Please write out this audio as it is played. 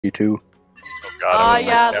You too. Oh god, Oh I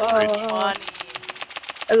yeah, like that's that funny.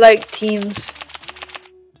 I like teams.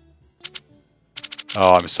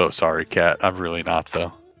 Oh, I'm so sorry, Kat. I'm really not,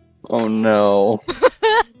 though. Oh no.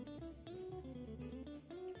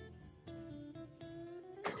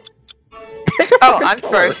 Oh, I'm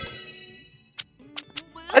first.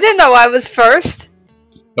 I didn't know I was first.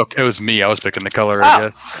 Okay, it was me. I was picking the color, Oh. I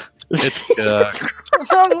guess. It's,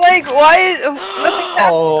 I'm like, why is nothing happened?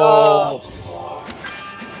 Oh.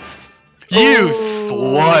 You Ooh.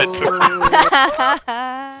 slut!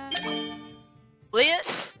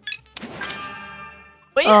 Wait.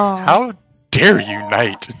 Wait. Oh. How dare you,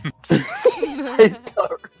 Knight? I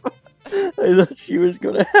thought she was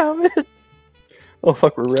gonna have it. Oh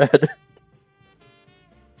fuck, we're red.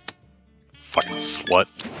 Fucking slut.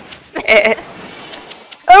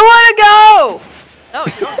 I wanna go! No,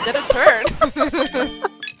 you don't get a turn.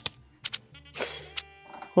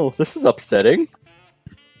 Oh, this is upsetting.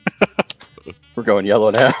 We're going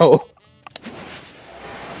yellow now.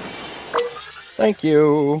 Thank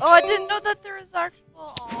you. Oh, I didn't know that there is actual.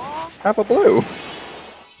 Aw. Have a blue.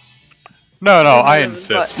 No, I It was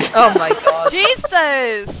insist. what? Oh my god.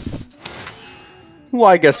 Jesus. Well,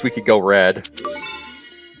 I guess we could go red.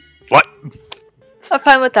 What? I'm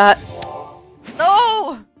fine with that.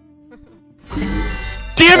 No.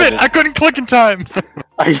 Damn it! I couldn't click in time!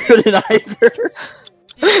 I couldn't either.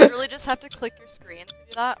 Do you really just have to click your screen to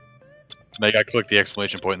do that? Make I click the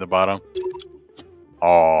exclamation point in the bottom.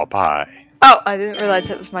 Oh, pie. Oh, I didn't realize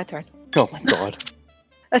it was my turn. Oh my god.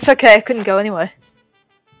 That's okay, I couldn't go anyway.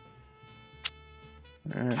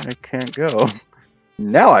 I can't go.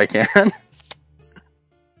 Now I can.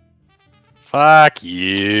 Fuck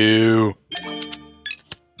you.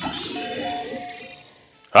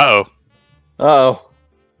 Uh-oh. Uh-oh.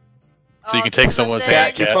 So you can take someone's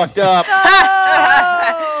Cat, you Cat. fucked up. No!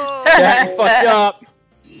 Cat, you fucked up.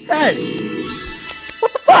 Hey!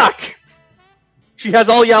 What the fuck? She has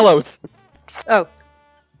all yellows. Oh.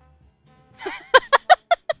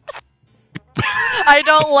 I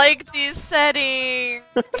don't like these settings.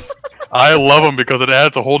 I love them because it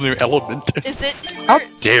adds a whole new element. Is it How where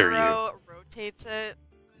dare zero rotates it?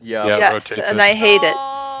 Yeah. Yeah. Yes, rotate and it. I hate it.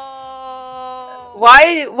 Oh.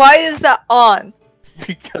 Why is that on?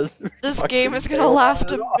 Because This fucking game is gonna failed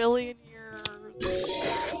last it a off. million years.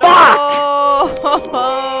 Fuck! Oh.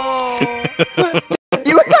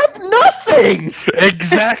 You have nothing!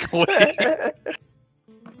 Exactly!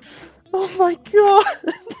 Oh my god!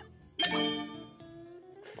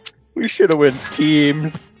 We should have went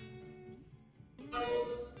teams.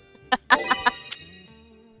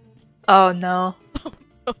 Oh no.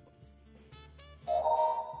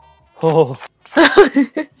 Oh,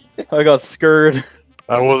 I got scared.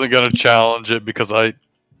 I wasn't gonna challenge it because I...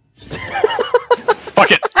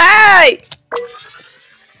 Fuck it! Hey!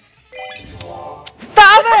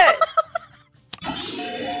 Stop it!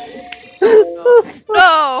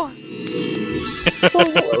 No.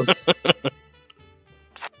 So close.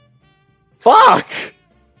 Fuck!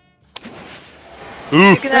 Ooh!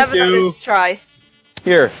 You can have Thank another you. try.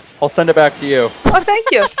 Here, I'll send it back to you. Oh, thank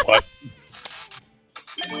you. What?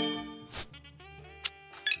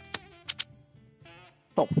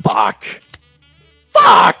 Oh, fuck!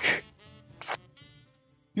 Fuck!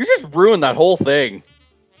 You just ruined that whole thing.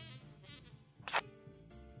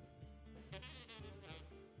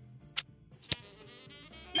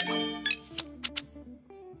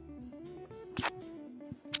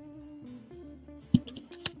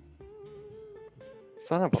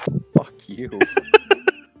 Son of a fuck you.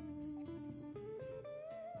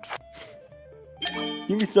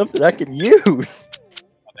 Give me something I can use.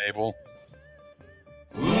 Unable.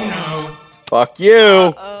 Fuck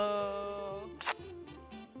you. Oh.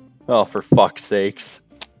 Oh, for fuck's sakes.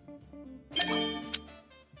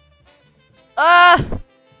 Ah.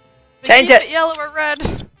 Change Keep it. Yellow or red.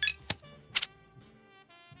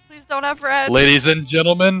 Please don't have red. Ladies and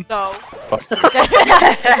gentlemen, No. fuck you.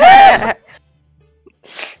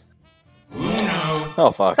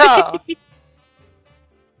 Oh, fuck. Oh.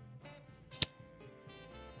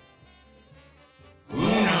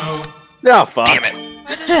 Oh, fuck. Damn it!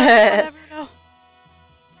 Why does that never know?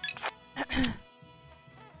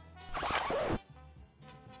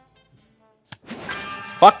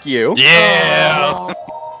 Fuck you. Yeah! Oh.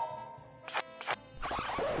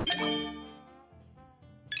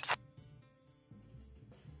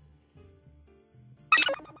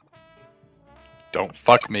 Don't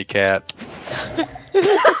fuck me, cat.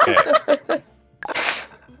 Okay.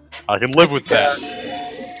 I can live with that.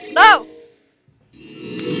 No.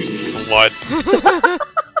 You slut.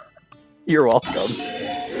 You're welcome.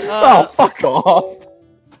 Oh, fuck off.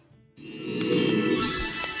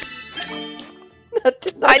 That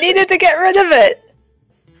did I nothing. needed to get rid of it.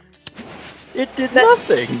 It did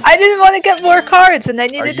nothing. I didn't want to get more cards, and I Are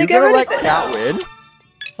needed you to get gonna rid let of it. Cat win?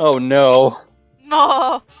 Oh no.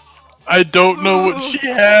 No. I don't know what she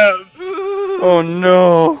has. Oh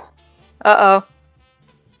no. Uh-oh.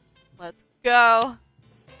 Let's go.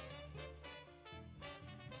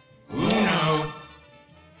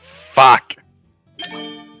 Fuck.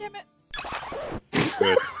 Damn it.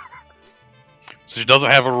 Good. So she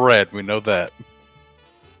doesn't have a red, we know that.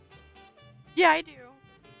 Yeah, I do.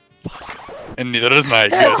 And neither does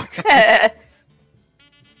Night. Good.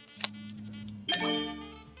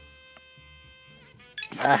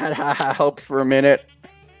 I had high hopes for a minute.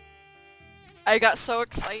 I got so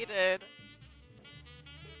excited.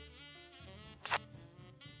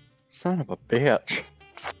 Son of a bitch.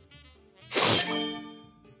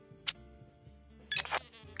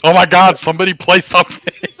 Oh my god, somebody play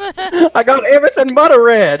something! I got everything but a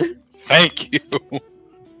red. Thank you!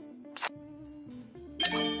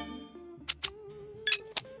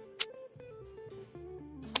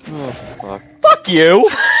 Oh fuck. Fuck you!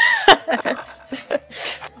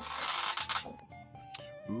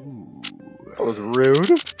 Ooh. That was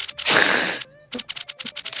rude.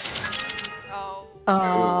 Oh,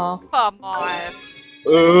 Oh. come on.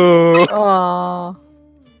 Ooh. Oh.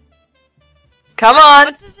 Come on.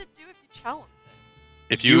 What does it do if you challenge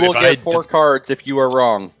it? If You will get 4 cards if you are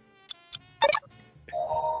wrong.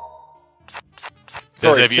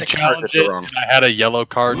 Says Sorry, if you 6 cards challenge if you're it, wrong. and I had a yellow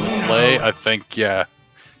card to play, I think, yeah.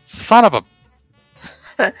 Son of a...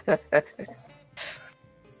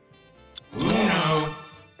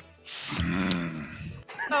 Hmm.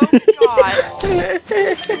 Oh, God.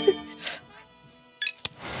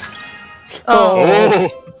 Oh. Oh!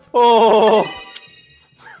 Oh.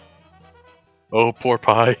 Oh, poor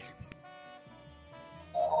pie.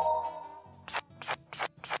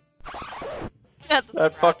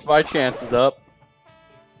 That fucked my chances up.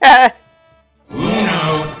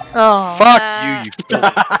 Oh. Fuck you, you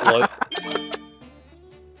filthy slut.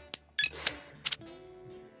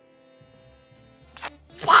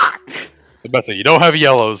 Fuck! So, Betsy, you don't have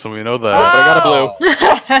yellows, so we know that. But I got a blue.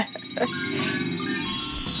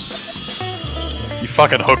 You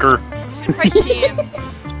fucking hooker. We should try teams.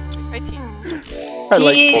 Try teams. I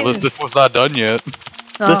like Well, this was not done yet.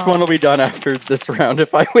 this one will be done after this round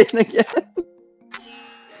if I win again.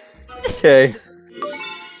 Okay.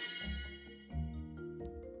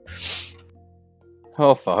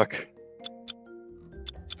 Oh fuck.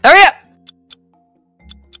 Hurry up!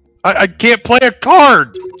 I can't play a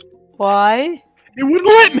card! Why? It wouldn't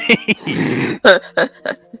let me!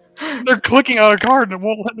 They're clicking on a card and it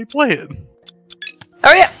won't let me play it.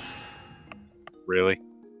 Hurry up! Really?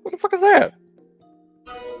 What the fuck is that?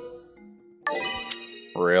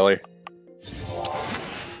 Really?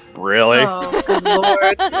 Really? Oh, good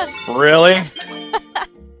lord. Really?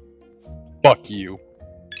 Fuck you.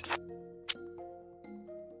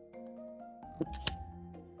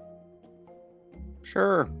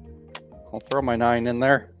 Sure. I'll throw my 9 in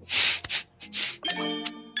there.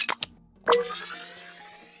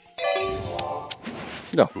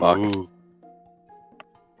 No fuck. Ooh.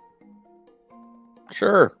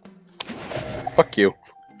 Sure. Fuck you.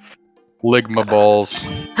 Ligma balls.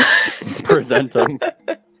 Present them.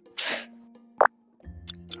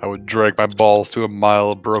 I would drag my balls to a mile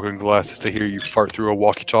of broken glasses to hear you fart through a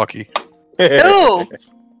walkie-talkie. Ooh!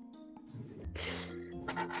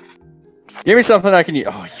 Give me something I can use.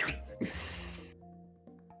 Oh, you.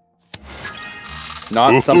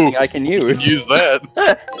 Not something I can use. Use that.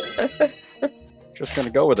 Just gonna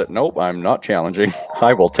go with it. Nope, I'm not challenging.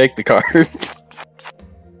 I will take the cards.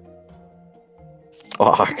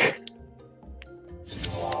 Fuck.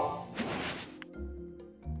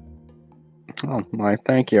 Oh my,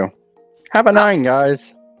 thank you. Have a 9,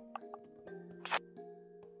 guys.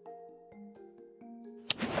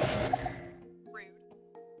 Rude.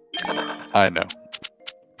 I know.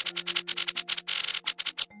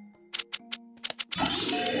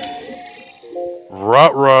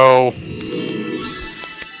 Ruh-roh.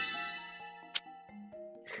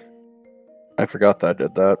 I forgot that I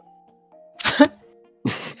did that.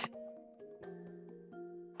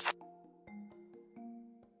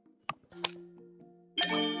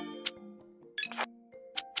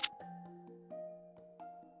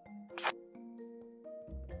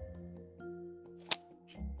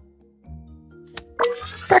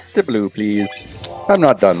 Back to blue, please. I'm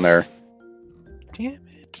not done there. Damn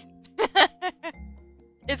it.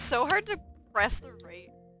 It's so hard to press the right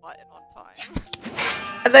button on time.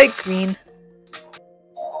 I like green.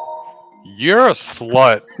 You're a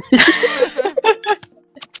slut.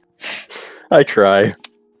 I try.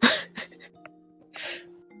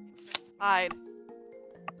 Hide.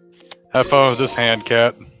 Have fun with this hand,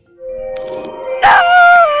 cat. No!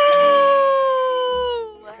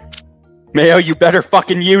 Mayo, you better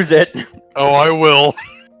fucking use it. Oh, I will.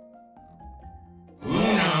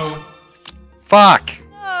 Uno. Fuck.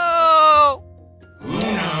 No!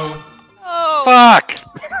 Uno. Oh! Fuck.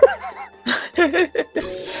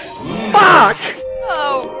 Fuck!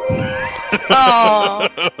 Oh! Oh.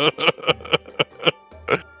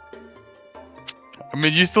 I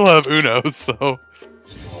mean, you still have Uno, so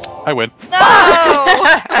I win. No!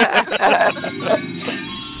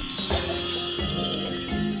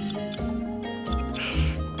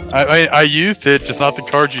 I used it, just not the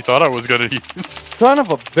card you thought I was gonna use. Son of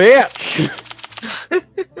a bitch!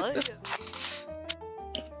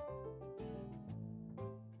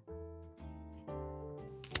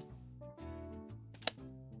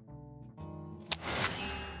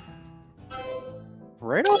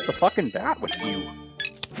 Right off the fucking bat with you.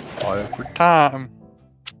 All every time.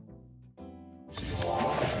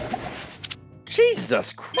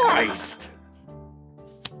 Jesus Christ!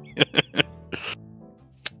 I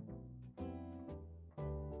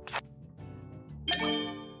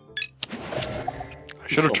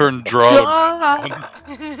should have turned draw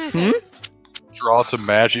to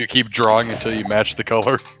match. You keep drawing until you match the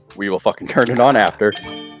color. We will fucking turn it on after.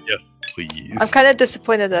 Yes, please. I'm kind of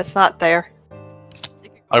disappointed that's not there.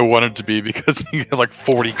 I wanted to be because you have like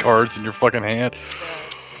 40 cards in your fucking hand.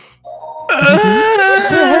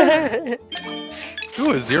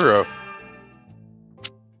 Ooh, a 0.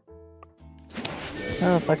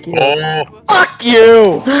 Oh, fuck you. Oh, Fuck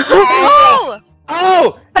you! Oh!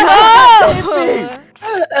 Oh! Oh!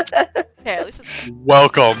 Okay, at least it's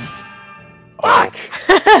welcome. Fuck!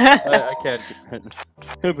 I can't.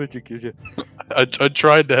 How about you, Cutie? I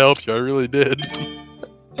tried to help you. I really did.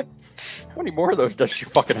 How many more of those does she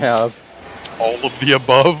fucking have? All of the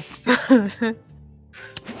above.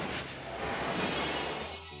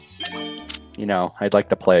 You know, I'd like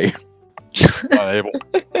to play. Unable.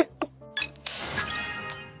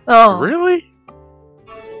 Oh. Really?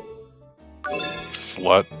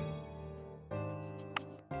 Slut.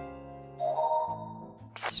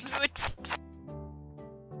 Slut.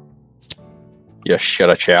 You should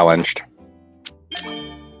have challenged.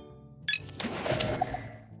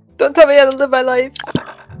 Don't tell me how to live my life.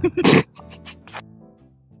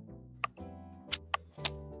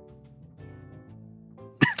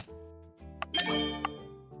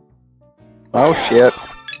 Oh shit.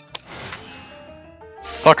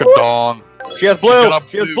 Suck a dong. She has blue! Get off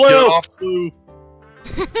She has Get blue! off blue.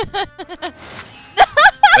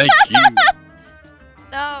 Thank you.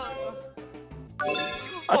 No.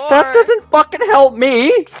 That doesn't fucking help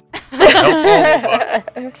me!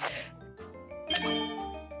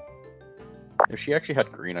 If she actually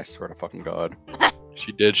had green, I swear to fucking god.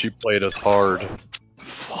 She did. She played us hard.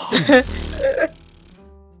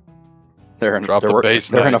 They're in, Drop the base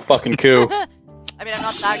they're in a knife. fucking coup. I mean, I'm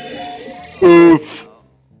not that good. Oof.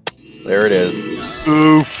 There it is.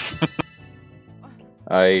 Oof.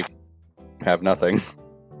 I have nothing.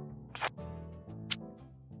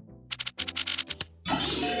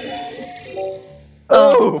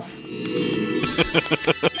 Oh!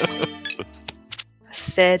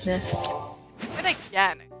 Sadness. Win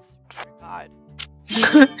again. I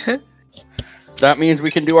swear to God. That means we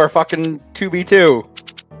can do our fucking 2v2.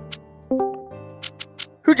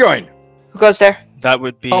 Who joined? Who goes there? That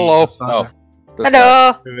would be Hello. my father, This guy.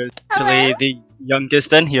 Hello. who is actually the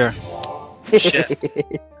youngest in here. Shit.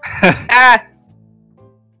 Ah.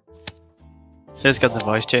 Just got the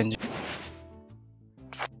voice change.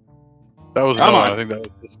 That was Come no, on. I think that was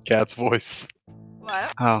just Cat's voice.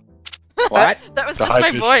 What? What? That was The just my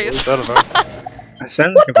high-pitched voice. I don't know. I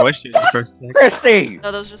sounded like a voice change for a second. Chrissy!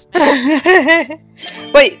 No, that was just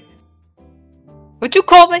me. Wait. Would you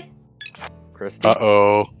call me? Christy.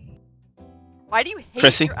 Uh-oh. Why do you hate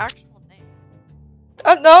Chrissy? your actual name?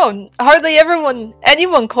 Oh no, hardly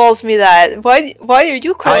anyone calls me that. Why are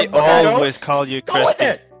you I calling me that? always call you Go with Christy.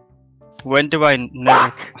 it! When do I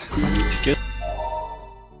never? Fuck! Excuse.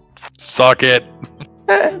 Suck it.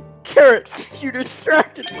 Carrot, you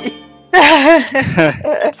distracted me!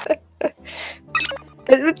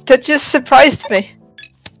 That just surprised me.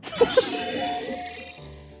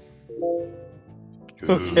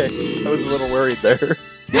 Okay, I was a little worried there.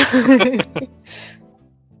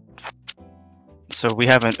 So we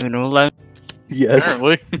have an Uno left. Yes.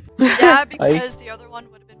 Apparently. Yeah, because the other one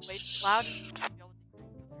would have been way too loud.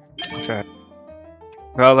 Okay.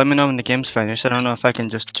 Well, let me know when the game's finished. I don't know if I can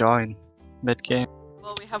just join mid-game.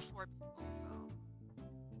 Well, we have 4 people,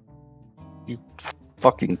 so.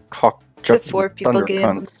 Fucking cock It's a 4 people thunder game.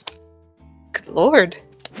 cunts. Good lord.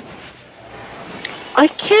 I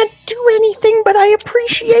can't do anything, but I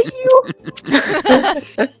appreciate you.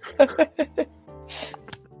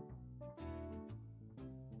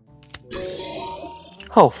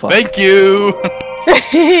 Oh, fuck. Thank you!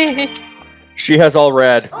 She has all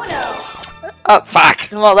red. Oh, Fuck!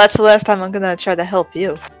 well, that's the last time I'm gonna try to help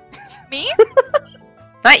you. Me?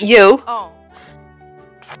 Not you! Oh.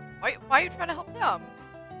 Why are you trying to help them?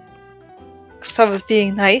 Because I was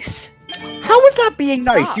being nice. How was that being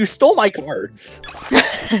nice? Stop. You stole my cards.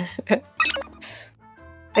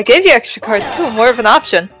 I gave you extra cards too, more of an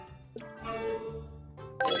option.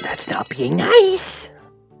 That's not being nice.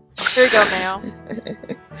 Here you go, Mayo.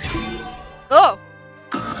 Oh!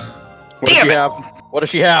 What does she have? What does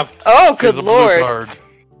she have? Oh, Here's good a blue lord. card.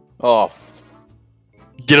 Oh,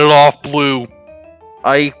 Get it off, blue.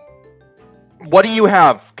 What do you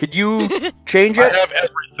have? Could you change I it? have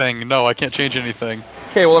everything. No, I can't change anything.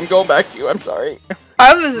 Okay, well, I'm going back to you. I'm sorry.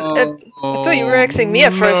 I thought you were asking me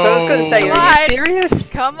at first. I was gonna say, Come are on. you serious?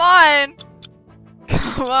 Come on!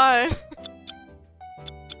 Come on!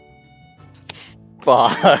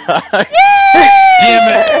 Fuck.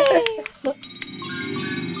 Damn it!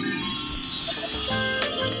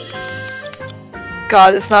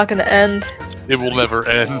 God, it's not gonna end. It will never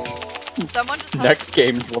end. Someone just Next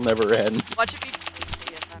games will never end. watch it be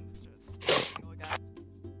tasty and then just go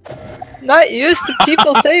again. Not used to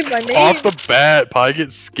people saying my name. Off the bat, Pie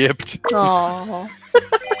gets skipped. Aww.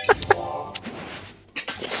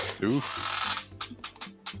 Oof.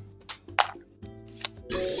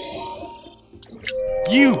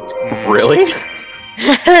 You Really?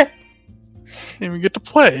 didn't even get to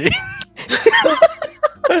play.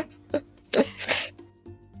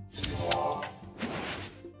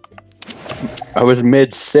 I was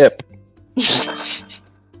mid-sip.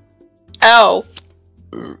 Ow.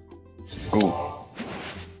 Ooh.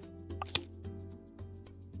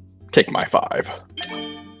 Take my 5.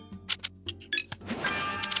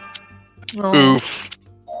 Oh, Oof.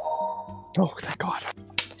 Oh, thank God.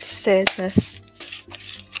 sadness.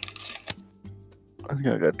 Oh,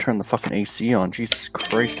 yeah, I gotta turn the fucking AC on. Jesus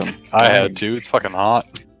Christ, I had to. It's fucking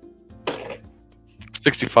hot.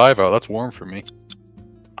 65 out. That's warm for me.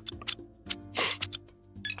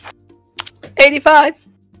 85.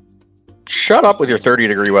 Shut up with your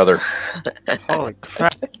 30-degree weather. Holy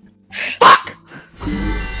crap. Fuck!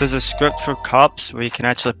 There's a script for cops where you can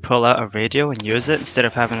actually pull out a radio and use it instead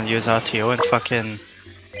of having to use RTO and fucking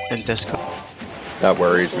in Discord. That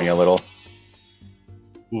worries me a little.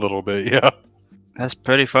 A little bit, yeah. That's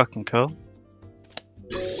pretty fucking cool.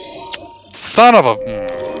 Son of a.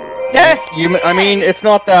 I mean, it's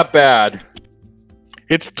not that bad.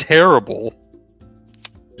 It's terrible.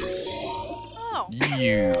 Oh.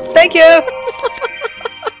 You. Thank you.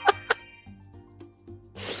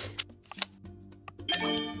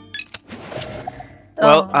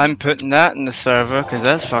 Well, Oh. I'm putting that in the server because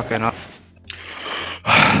that's fucking up.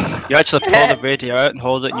 You actually pull the radio out and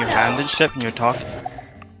hold it in your hand and shit when you're talking.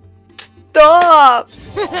 Stop.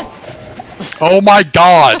 Oh my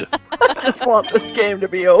god! I just want this game to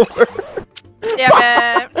be over.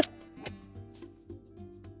 Damn it!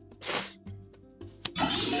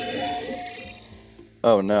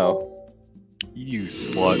 Oh no. You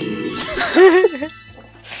slut.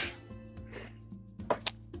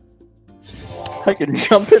 I can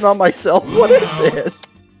jump in on myself. What is this?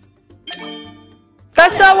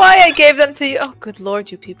 That's not why I gave them to you. Oh, good lord,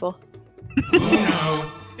 you people. Who's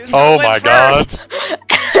Oh gonna win my god. first?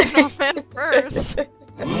 Who's gonna win first?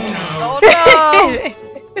 Oh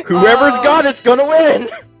no! Whoever's got it's gonna win.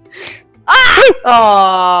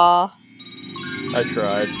 Aww. I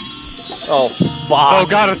tried. Oh fuck! Oh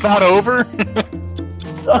god, it's not over?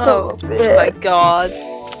 Son Oh of a bitch. my god.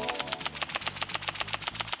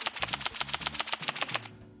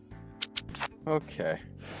 Okay.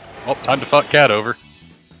 Oh, time to fuck Cat over.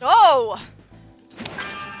 No!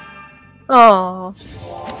 Aww.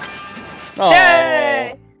 Oh.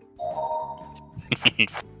 Yay!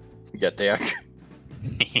 Get Dak.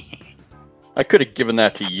 I could have given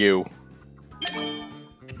that to you.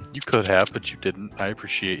 You could have, but you didn't. I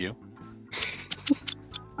appreciate you.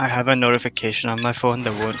 I have a notification on my phone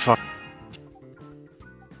that won't fuck.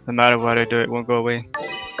 No matter what I do, it won't go away.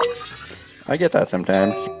 I get that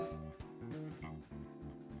sometimes.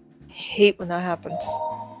 Hate when that happens.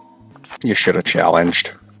 You should have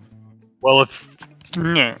challenged. Well, if.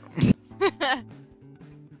 Yeah.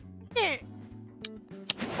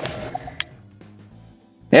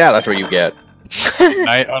 Yeah, that's what you get.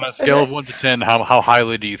 On a scale of 1 to 10, how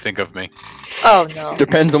highly do you think of me? Oh no.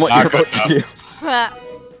 Depends on what Not you're good about to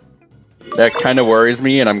do. That kind of worries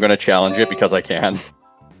me, and I'm gonna challenge it because I can.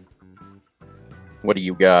 What do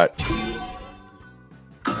you got?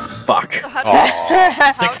 Fuck. So how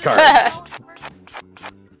Aw. 6 how cards.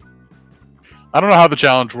 I don't know how the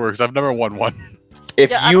challenge works. I've never won one.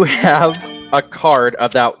 If Yeah, I you don't- have a card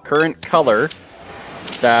of that current color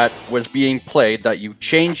that was being played that you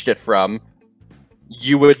changed it from,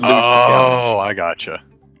 you would lose the challenge. Oh, I gotcha.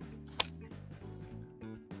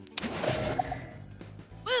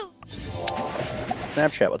 Woo!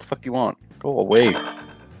 Snapchat, what the fuck do you want? Go away.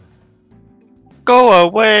 Go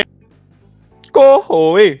away! Go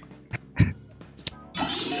away.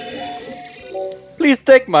 Please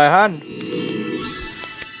take my hand.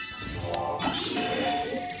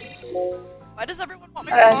 Why does everyone want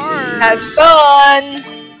my card? Have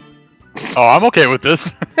fun! Oh, I'm okay with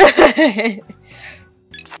this.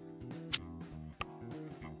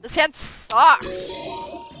 This hand sucks.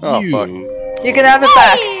 Oh, fuck. You can have it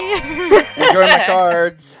back. Hey! Enjoy my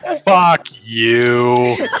cards. Fuck you.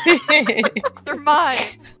 They're mine.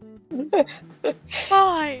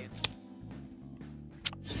 Mine.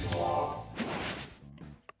 Oh.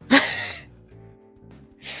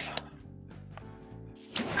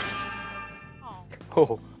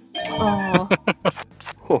 Oh, Aw.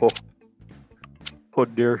 oh. Oh,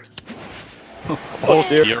 dear. Oh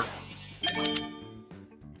dear.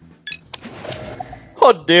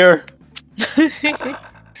 Oh, dear.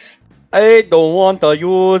 I don't want to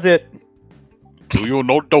use it. Do you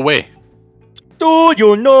know the way? Do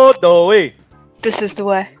you know the way? This is the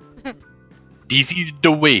way. This is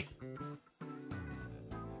the way.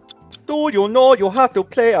 Do you know you have to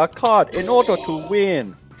play a card in order to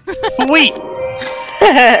win? Sweet.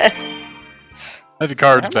 Have your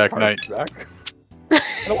cards I have my back, cards Knight. back.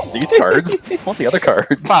 I don't want these cards. I want the other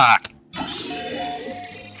cards. Fuck.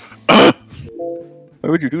 Why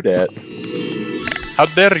would you do that? How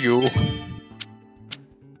dare you?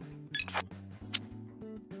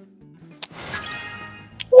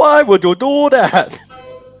 Why would you do that?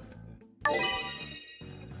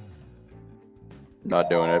 Not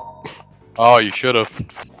doing it. Oh, you should have.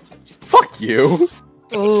 Fuck you.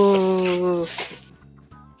 Ooh.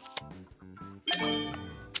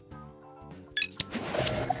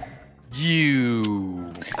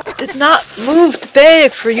 You. Did not move the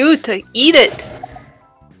bag for you to eat it.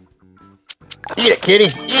 Eat it, kitty.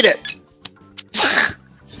 Eat it.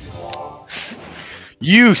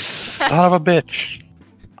 You son of a bitch.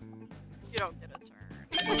 You don't get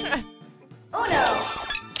a turn.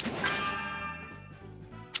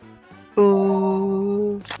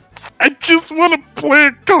 Ooh. I just want to play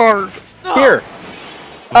a card. No. Here.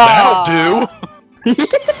 That'll do.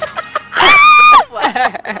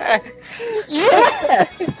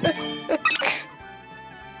 Yes.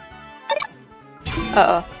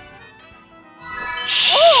 Uh-oh.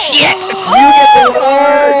 Shit. You get the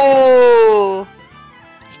card. Oh.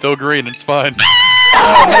 Still green. It's fine.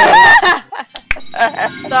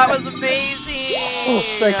 That was amazing. Oh,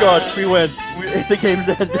 thank God, we win. The game's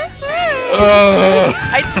ended.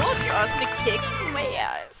 I told you I was gonna kick my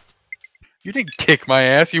ass. You didn't kick my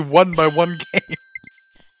ass. You won by one game.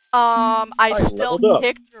 I still leveled up.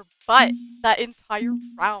 kicked your butt that entire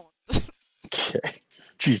round. Okay.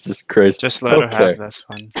 Jesus Christ. Just let her Okay. have this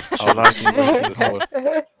one. She'll like you with This it. one.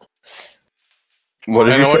 What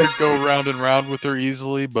did I you know I say? could go round and round with her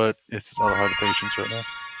easily, but it's out of hard patience right now.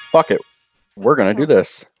 Fuck it. We're gonna do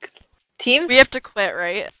this. Team? We have to quit,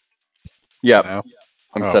 right? Yep. No.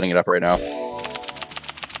 I'm Oh. setting it up right now.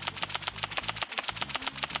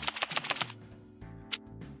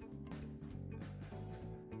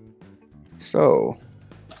 So,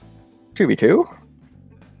 2v2.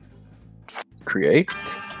 Create.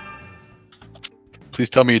 Please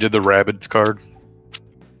tell me you did the Rabbids card.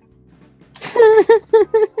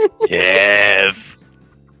 Yes.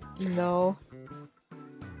 No.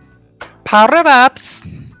 Power ups.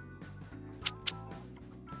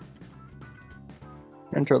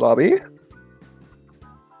 Enter lobby.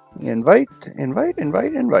 Invite, invite,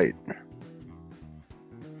 invite, invite.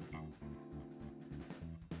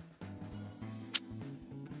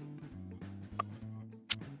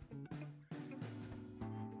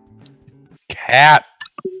 Cat.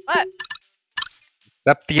 What?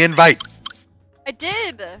 Accept the invite. I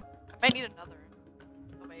did! I might need another.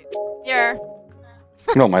 Oh, wait. Here.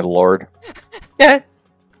 Oh my lord. Yeah.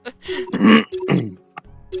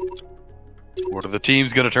 What are the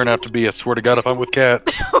teams gonna turn out to be? I swear to God, if I'm with Cat.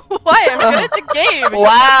 Why? I'm good at the game! and you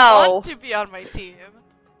Wow. want to be on my team.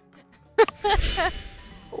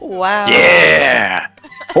 Wow. Yeah.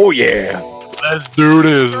 Oh yeah. Let's do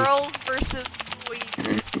this. Girls versus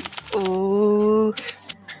boys. Ooh.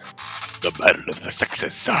 The battle of the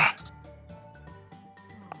sexes.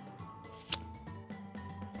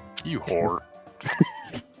 You whore.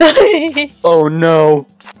 Oh no.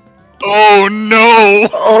 Oh no!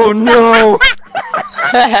 Oh no!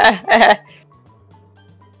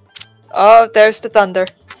 Oh, there's the thunder.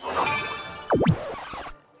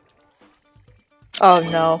 Oh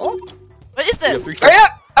no. What is this? Hurry up!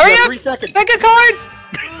 Hurry You have up! 3 seconds. Pick a card!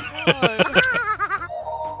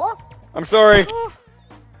 I'm sorry.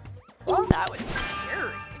 That was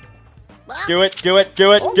scary. Do it, do it,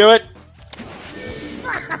 do it, do it.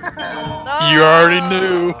 No. You already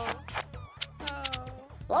knew.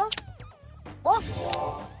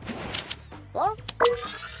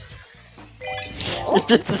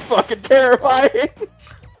 This is fucking terrifying.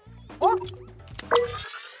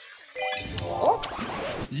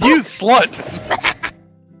 You slut!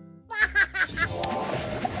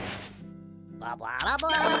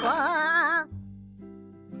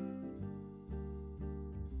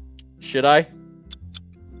 Should I?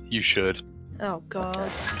 You should. Oh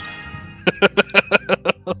god.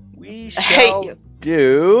 We I hate shall you.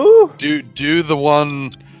 Do the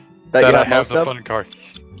one that you that I have have most the of? fun card.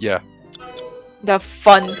 Yeah. The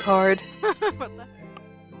fun card. What the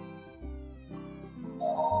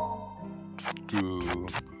heck? Ooh.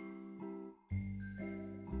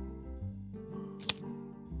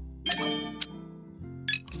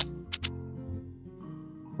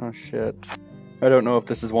 Oh shit. I don't know if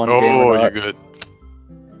this is one game or Oh, you're not. good.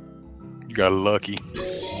 You got lucky.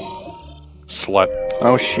 Slut.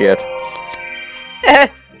 Oh shit.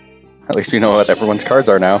 At least we know what everyone's cards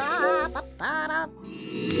are now.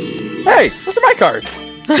 Hey, those are my cards.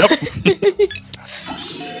 Yep.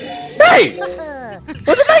 Hey,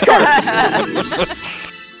 those are my cards.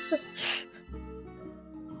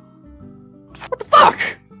 What the fuck?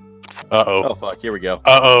 Uh-oh. Oh fuck, here we go.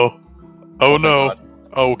 Uh-oh. Oh my no. God.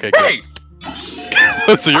 Oh, okay, good. Hey,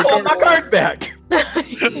 So you're I want my cards back.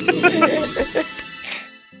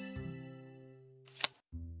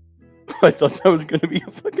 I thought that was gonna be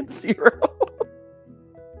a fucking 0.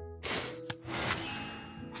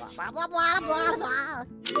 What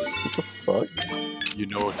the fuck? You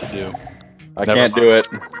know what to do. I Never can't mind. do it.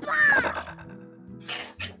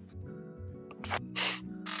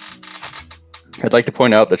 I'd like to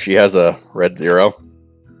point out that she has a red 0.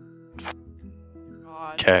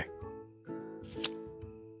 God. Okay.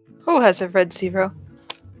 Who has a red 0?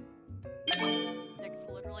 Nick's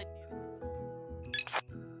literally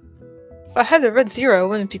If I had a red 0, I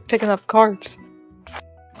wouldn't be picking up cards.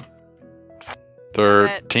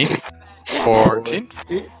 13, 14,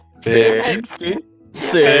 15, 15,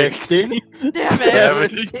 16, Damn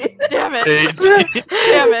it. 17. Damn it! 18,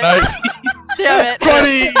 Damn it! 19, Damn it!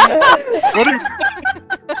 20! What are you...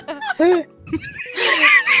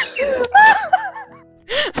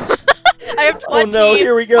 I have 20 Oh no,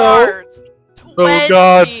 here we go. cards. 20. Oh,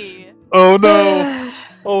 God. Oh no!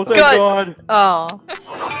 Oh, thank Good. God. Oh.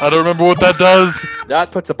 I don't remember what that does.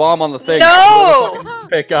 That puts a bomb on the thing. No!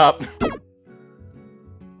 Pick up.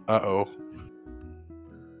 Uh-oh.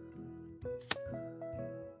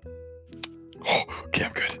 Oh, okay,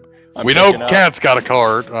 I'm good. I'm We know picking up. Cat's got a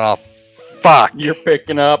card. Oh, fuck. You're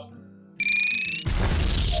picking up.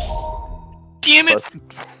 Damn it! Plus,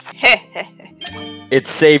 it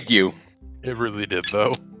saved you. It really did,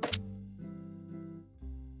 though.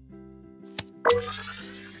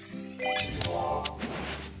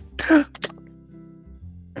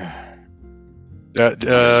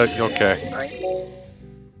 Okay.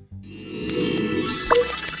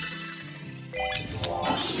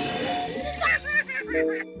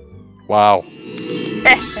 Wow.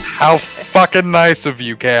 How fucking nice of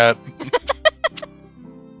you, Cat.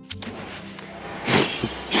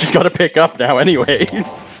 She's got to pick up now,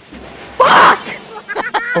 anyways. Fuck! She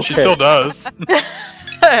Okay. still does.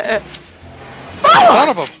 Son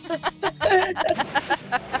of a...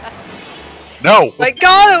 No! My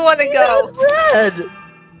god, I want to go! Red!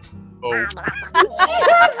 Oh. He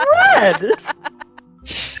has red!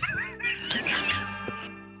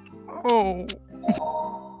 Oh.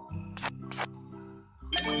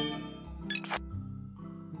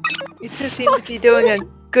 You two seem to be doing a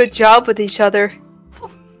good job with each other.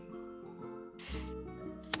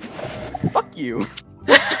 Fuck you.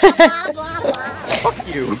 Fuck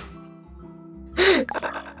you.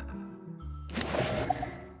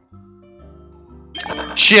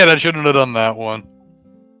 Shit, I shouldn't have done that one.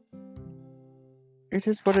 It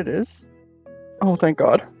is what it is. Oh, thank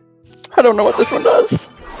God. I don't know what this one does.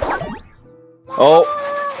 Oh.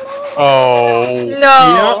 Oh.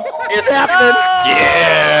 No! Yep, it's happening.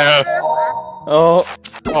 Yeah! Oh.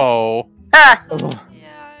 Oh. Ah! Oh.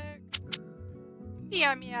 Yeah.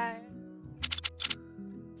 Damn yeah.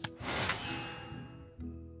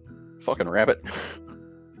 Fucking rabbit.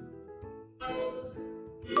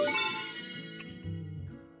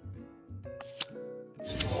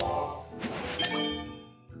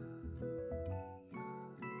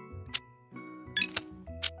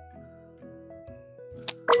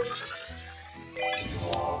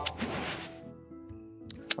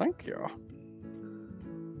 Thank you.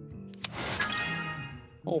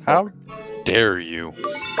 Oh, How fuck. dare you?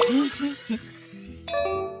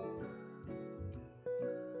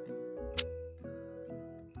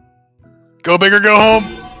 Go big or go home.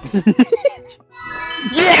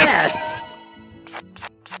 Yes!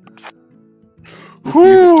 This Whew.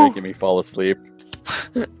 music's making me fall asleep.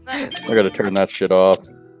 I gotta turn that shit off.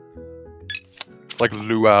 It's like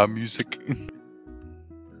luau music. Hang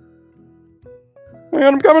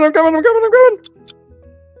on, I'm coming, I'm coming, I'm coming, I'm coming!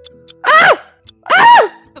 Ah!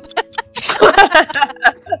 Ah!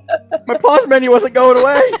 My pause menu wasn't going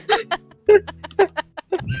away!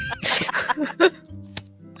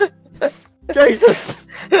 Jesus!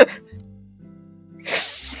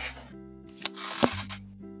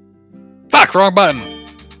 Fuck, wrong button.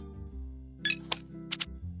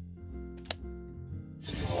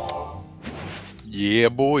 Yeah,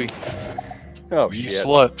 boy. Oh, You shit.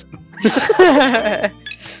 slut.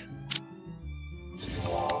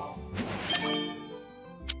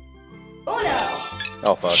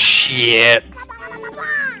 Oh, fuck. Shit.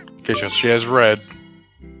 Okay, she has red. Or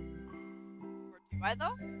do I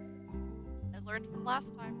though? I learned from last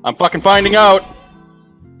time. I'm fucking finding out!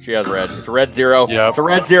 She has red. It's a red 0. Yep. It's a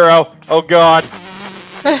red 0. Oh, God.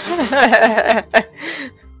 It's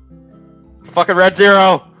a fucking red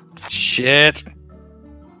 0. Shit.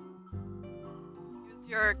 Use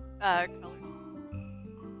your color.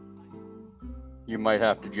 You might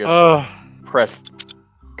have to just press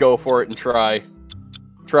go for it and try.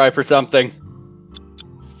 Try for something.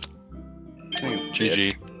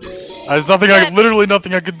 GG. There's nothing literally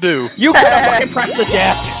nothing I could do. You could have fucking pressed the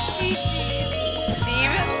deck! See,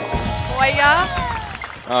 Boya?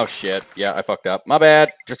 Oh shit. Yeah, I fucked up. My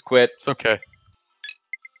bad. Just quit. It's okay.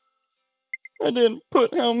 I didn't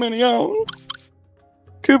put how many on.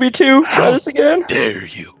 2v2. Try this again. Dare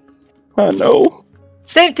you? I know.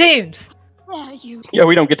 Same teams. Yeah,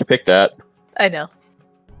 we don't get to pick that. I know.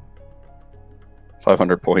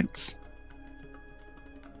 500 points.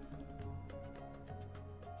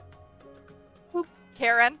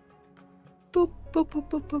 Karen? Boop, boop, boop,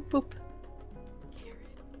 boop, boop, boop. Karen?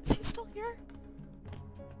 Is he still here?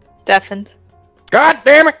 Deafened. God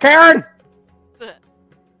damn it, Karen! Ugh.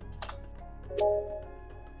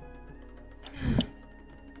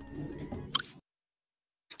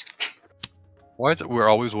 Why is it we're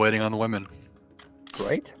always waiting on the women?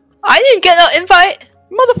 Right? I didn't get no invite.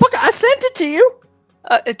 Motherfucker, I sent it to you!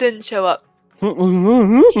 It didn't show up.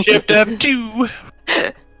 Shift F2.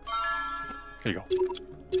 Here you go.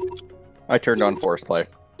 I turned on force play.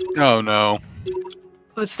 Oh no.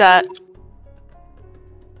 What's that?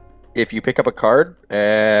 If you pick up a card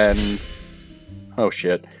and... Oh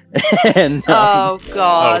shit. And Oh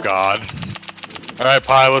god. Oh god. Alright,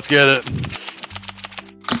 Pie, let's get it.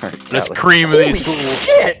 Alright, Let's Cat, cream Holy these fools.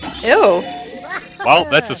 shit! Ew. Well,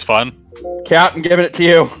 that's just fun. Cat, I'm giving it to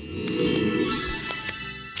you.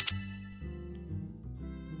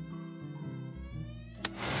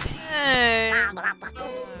 Hey.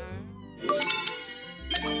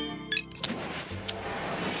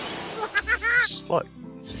 Slut.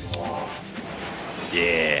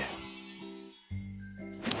 Yeah.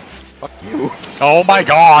 Fuck you. Oh my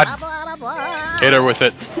god. Hit her with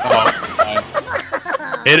it. Oh,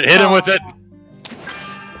 fine. Hit him with it.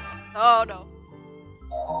 Oh no.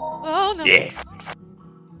 Oh no. Yeah.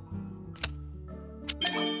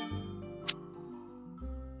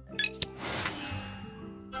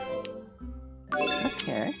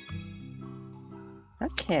 Okay.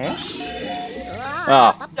 Okay.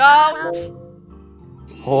 Ah. Don't!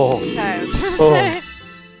 Oh. Okay, I was gonna Oh. say.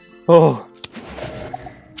 Oh.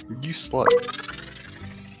 You slut.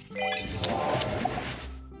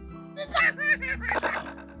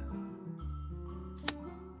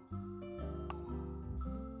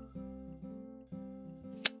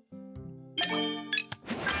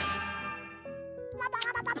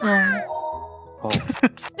 Oh.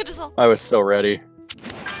 It just all- I was so ready.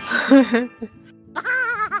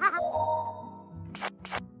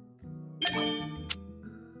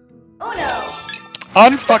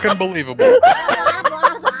 Unfucking believable.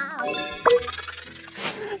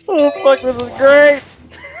 Oh fuck, this is great!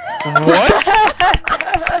 What?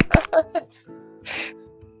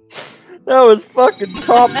 That was fucking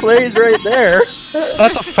top plays right there.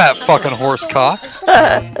 That's a fat fucking horse cock.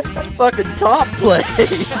 Fucking top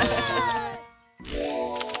plays.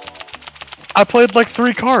 I played like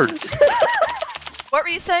 3 cards. What were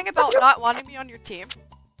you saying about not wanting me on your team?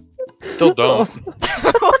 Still don't.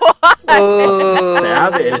 What? Oh.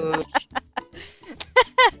 Savage.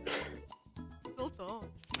 Still don't.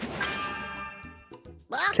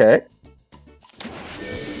 Okay.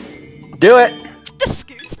 Do it!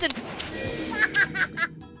 Disgusting.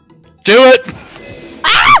 Do it!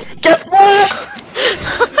 Guess what?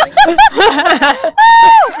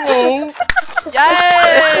 Oh,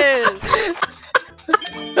 Yes!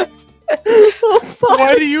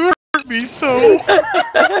 why do you hurt me so?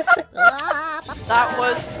 That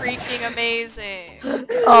was freaking amazing.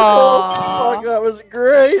 Oh, fuck, that was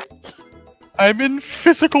great! I'm in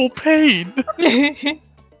physical pain.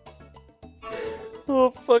 Oh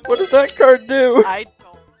fuck, what does that card do? I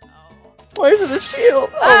don't know. Why is it a shield?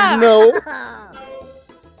 Ah. Oh no.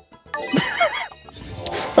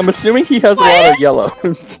 I'm assuming he has a lot of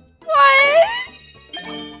yellows. What?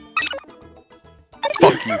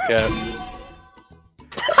 Fuck you, cat.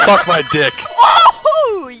 Suck my dick.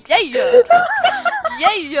 Oh, yeah!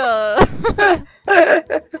 Yeah!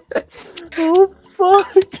 Oh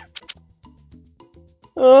fuck.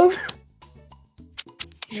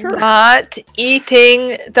 Sure. Not eating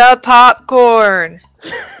the popcorn.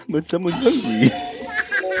 But someone's hungry.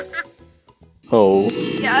 Oh,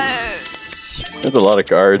 Yes! that's a lot of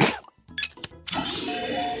cards.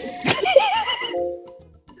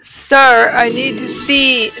 Sir, I need to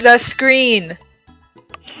see the screen.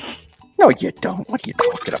 No, you don't. What are you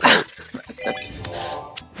talking about?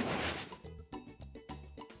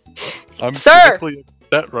 I'm Sir! physically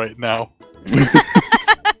upset right now.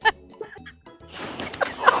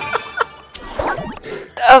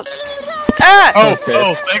 Oh. Ah! Oh, Okay.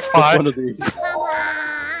 oh, thanks, Just Pi. one of these.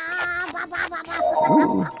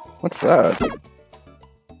 Ooh, what's that?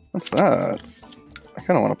 What's that? I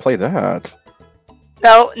kind of want to play that.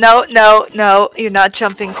 No, no, no, no. You're not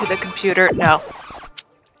jumping to the computer. No.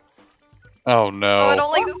 Oh Oh, I no.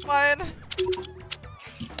 don't like this one.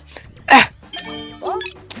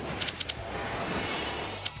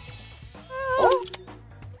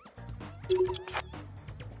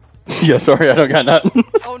 Yeah, sorry, I don't got nothing.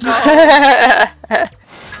 Oh no.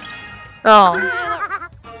 Oh.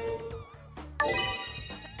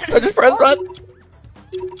 I just pressed that.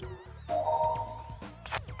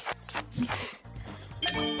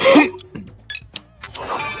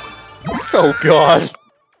 Oh god.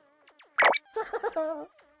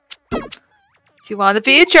 If you want to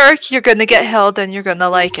be a jerk, you're gonna get held and you're gonna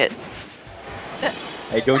like it.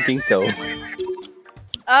 I don't think so.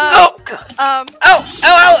 Oh! God. Um, Oh!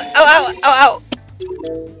 Oh! Oh! Oh! Oh!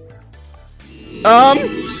 Oh! Um.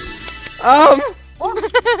 oh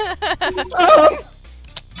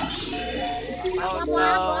no.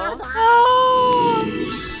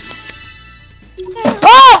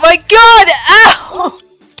 Oh my god! Ow!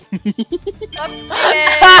 Stop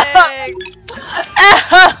screaming!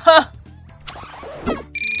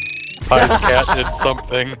 Pi's cat did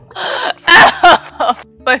something. Ow!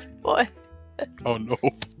 My foot. Oh no.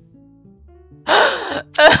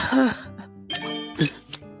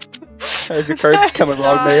 How's your cards coming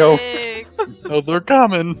along, Mayo? Dying. Oh, they're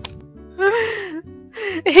coming.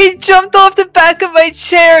 He jumped off the back of my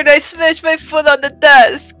chair and I smashed my foot on the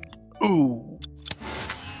desk. Ooh.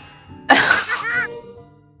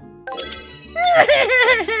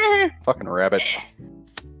 Fucking rabbit.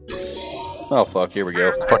 Oh fuck, here we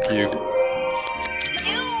go. Fuck you.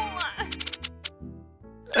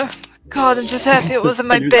 God, I'm just happy it wasn't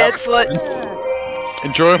my I knew bad that foot.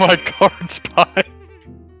 Enjoy my cards, Pi.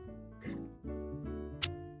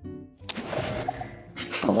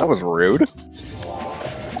 Oh, that was rude.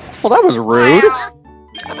 Well, that was rude.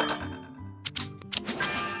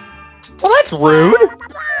 Well, that's rude.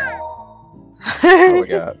 What do we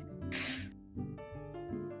got?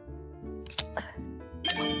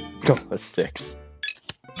 Oh, that's 6.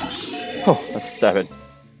 Oh, that's 7.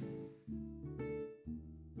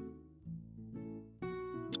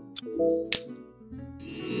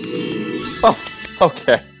 Oh,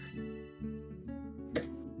 okay.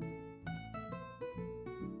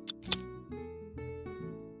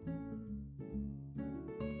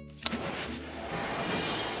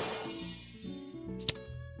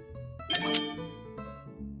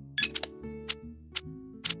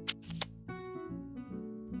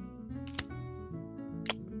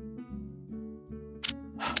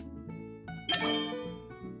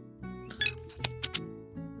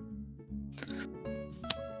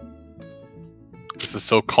 This is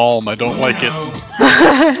so calm, I don't like it.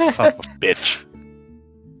 Son of a bitch.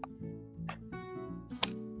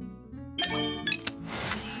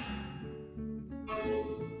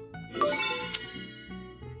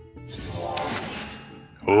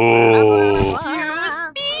 Oh.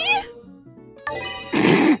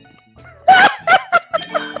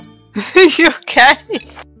 Excuse me? You okay?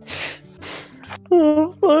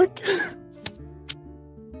 Oh, fuck.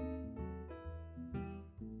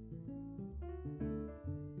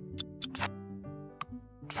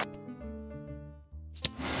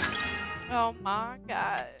 Oh my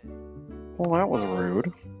god. Well, that was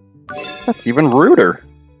rude. That's even ruder.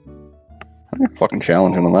 I'm fucking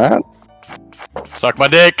challenging on that. Suck my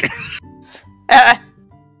dick.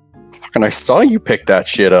 Fucking, I saw you pick that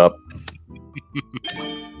shit up.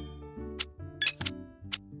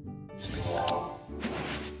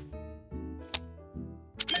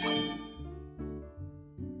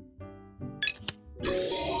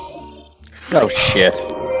 Oh shit.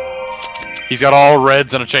 He's got all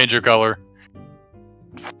reds and a change of color.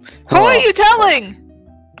 Who are you telling?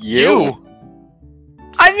 You?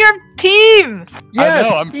 I'm your team! Yes,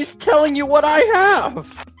 I know, he's telling you what I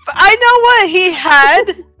have. I know what he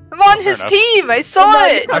had! I'm on Fair his enough. team! I saw Now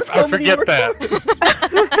you it! have so I many forget more that.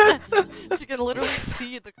 cards. You can literally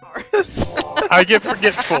see the cards. I get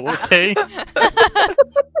forgetful, okay?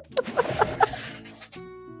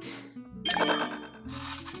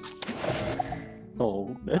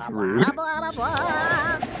 Oh, that's rude.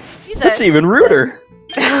 Jesus. That's even ruder.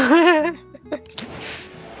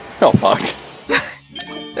 Oh fuck.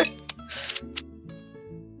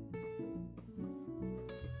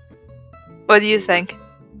 What do you think?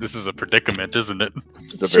 This is a predicament, isn't it?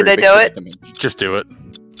 This is a Should very I big do it? predicament. Just do it.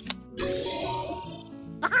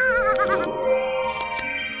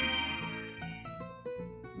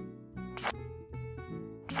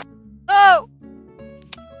 Oh!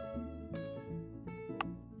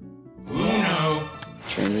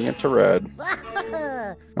 Changing it to red.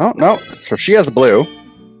 Oh no, so she has blue.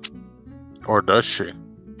 Or does she?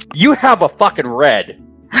 You have a fucking red.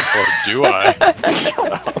 Or do I?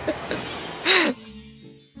 Shut up.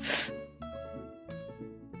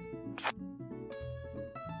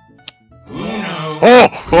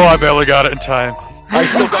 Oh, I barely got it in time. I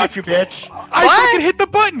still got you, bitch. I What? fucking hit the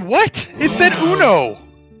button. What? It said Uno.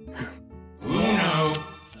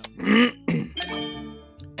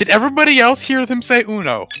 Did everybody else hear them say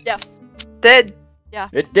Uno? Yes. Did.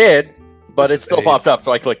 It did, but it still Spades. popped up,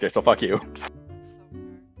 so I clicked it, so fuck you. So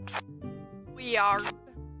weird. We are.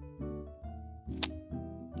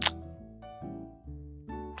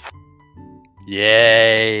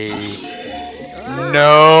 Yay.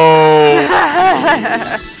 No.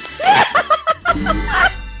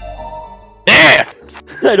 Yeah.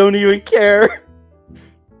 I don't even care.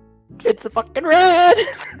 It's the fucking red.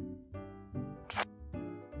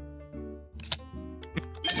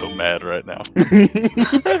 So mad right now.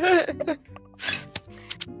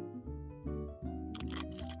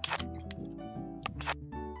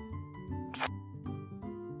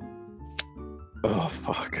 Oh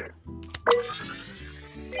fuck.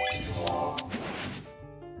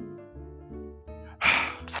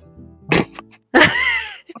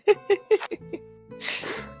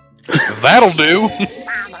 That'll do.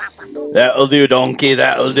 That'll do, donkey,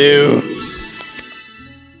 that'll do.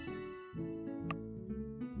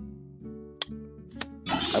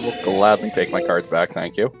 I will gladly take my cards back,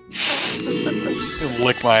 thank you.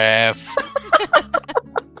 Lick my ass.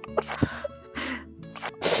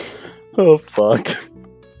 Oh fuck.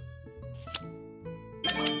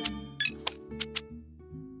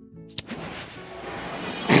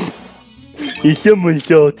 Is someone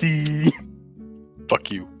salty?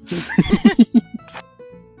 Fuck you.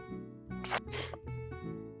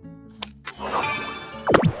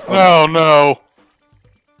 Oh no.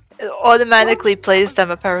 It automatically plays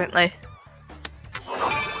them, apparently.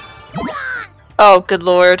 Oh, good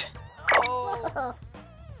lord. Oh.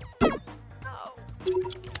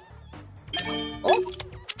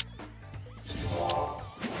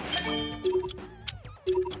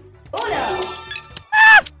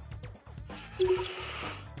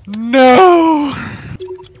 No.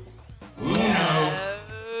 No.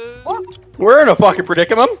 We're in a fucking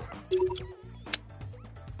predicament.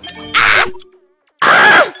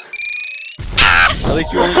 At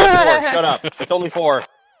least you only get 4. Shut up. It's only 4.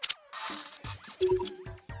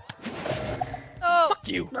 Oh. Fuck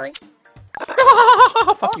you.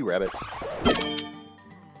 Fuck you, rabbit.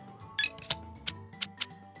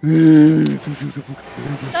 No.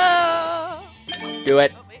 Do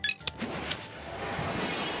it. Oh, wait.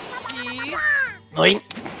 He- Oink.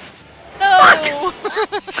 No.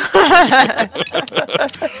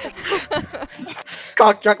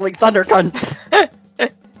 Cock juggling thunder cunts.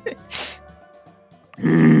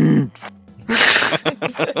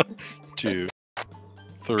 2,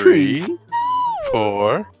 3,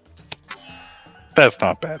 4. That's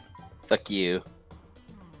not bad. Fuck you.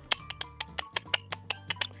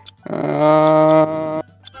 No.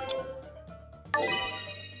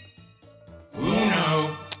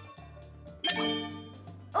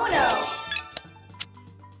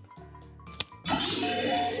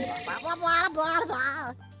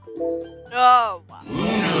 No.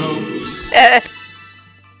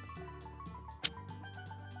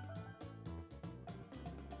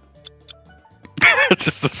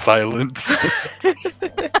 Just the silence.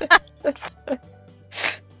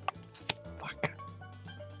 Fuck.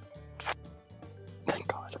 Thank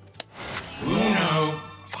God. No.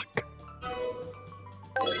 Fuck.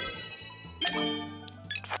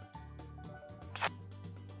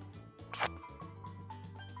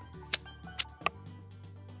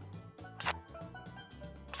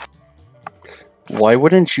 Why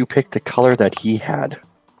wouldn't you pick the color that he had?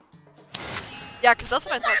 Yeah, because that's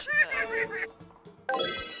what I thought she did.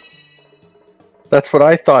 That's what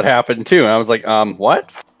I thought happened too, and I was like,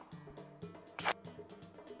 what?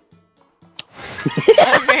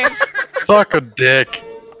 Oh, man. Suck a dick.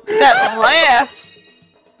 That laugh.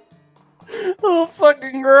 Oh,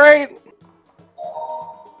 fucking great!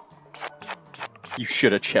 You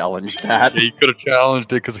should have challenged that. Yeah, you could have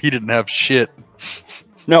challenged it because he didn't have shit.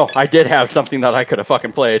 No, I did have something that I could have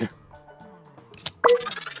fucking played.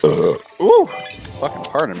 Ooh! Fucking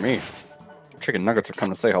pardon me. Chicken nuggets are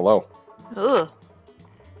coming to say hello. Ugh.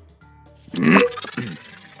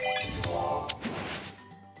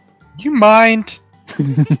 You mind?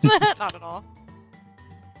 Not at all.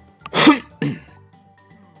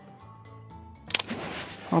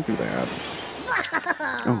 I'll do that.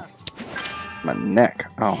 Oh. My neck.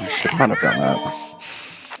 Oh, I should not have done that.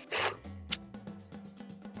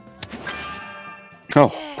 Oh,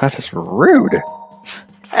 that is rude.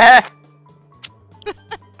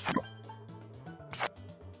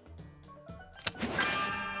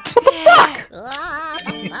 What the fuck?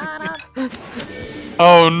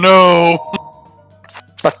 Oh no!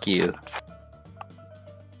 Fuck you.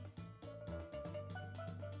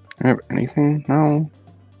 I have anything? No.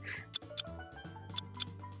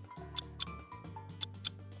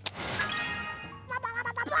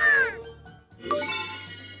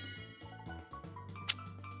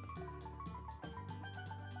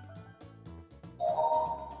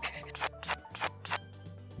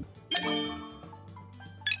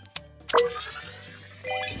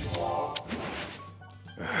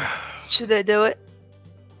 Should I do it?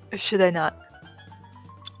 Or should I not?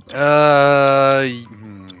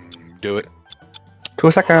 Do it.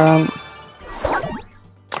 2 seconds.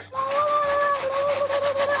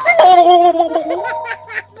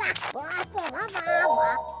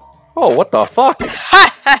 Oh, what the fuck?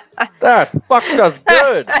 That fucked us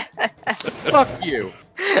good. Fuck you.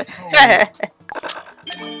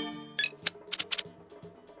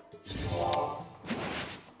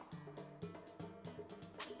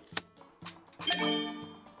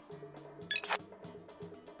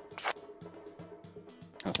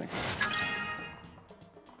 Nothing.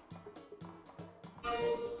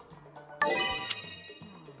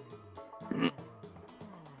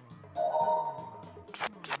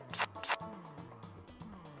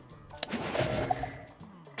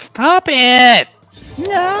 Stop it!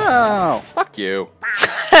 No. Fuck you.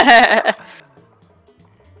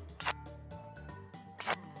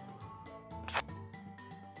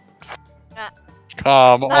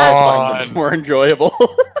 Come I find this on. more enjoyable.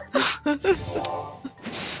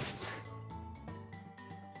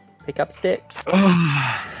 Pick up sticks.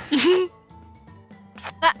 I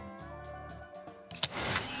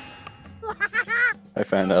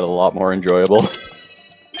find that a lot more enjoyable.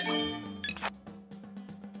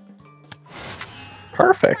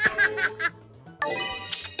 Perfect.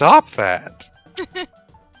 Stop that.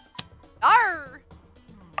 Arr!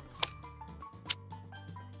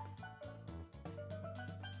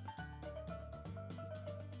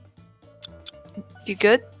 You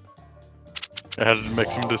good? I had to make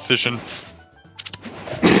some decisions.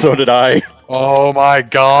 So did I. Oh my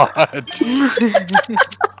god.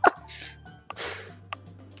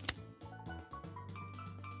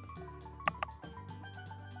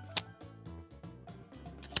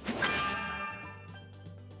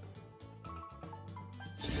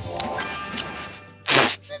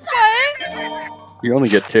 You only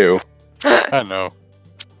get 2. I know.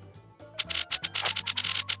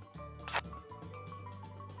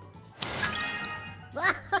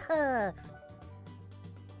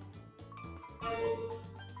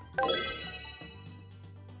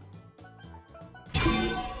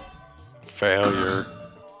 Failure.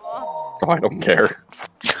 Oh, I don't care.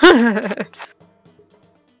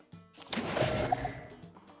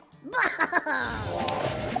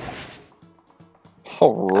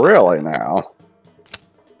 Oh, really now?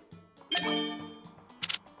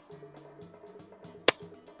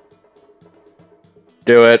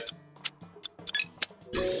 Do it.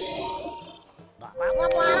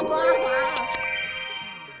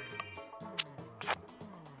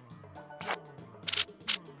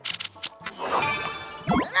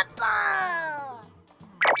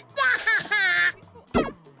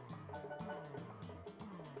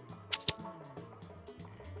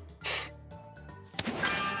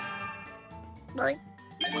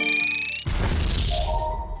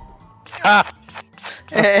 Ha!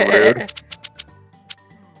 That's rude.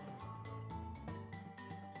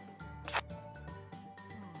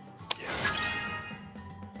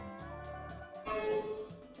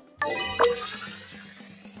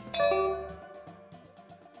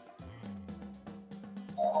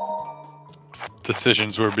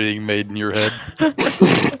 Decisions were being made in your head.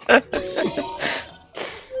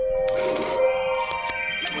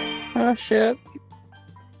 Oh shit.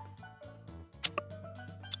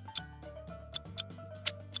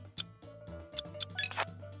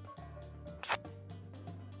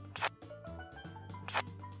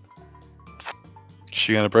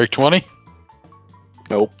 She gonna break 20?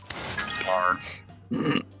 Nope. Darn.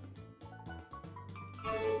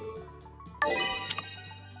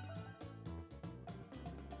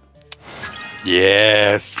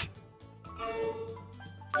 Yes.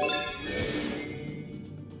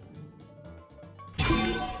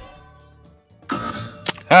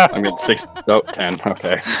 I'm getting 6. Oh, 10.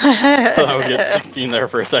 Okay. I was getting 16 there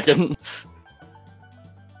for a second.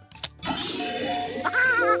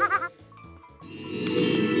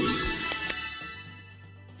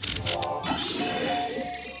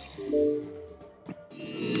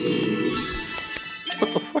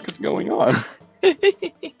 What the fuck is going on?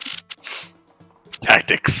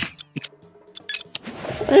 Tactics.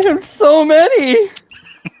 I have so many!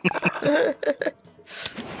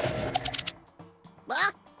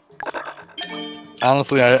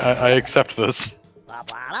 Honestly, I accept this.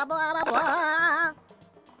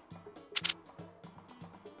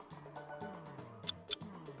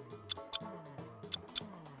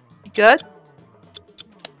 Good?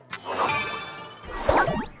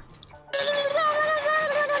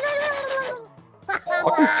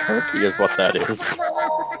 Fucking turkey is what that is.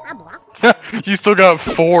 You still got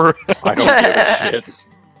 4. I don't give a shit.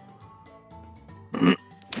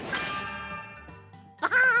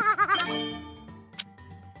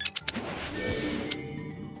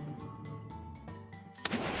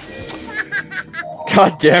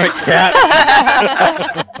 God damn it, cat!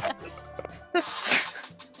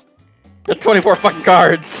 Got 24 fucking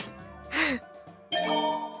cards!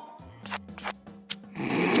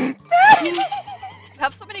 You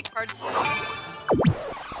have so many cards.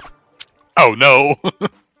 Oh no.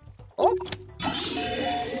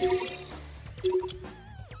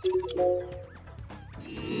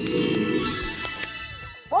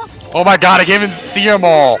 Oh my god, I can't even see them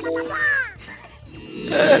all.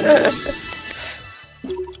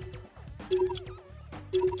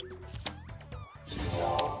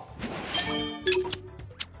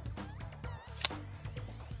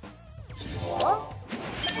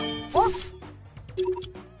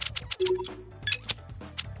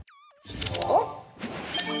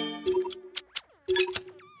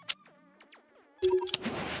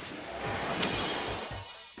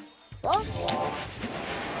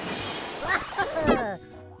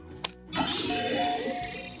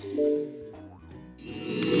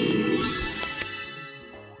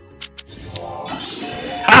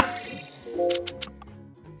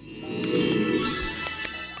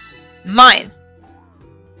 Mine.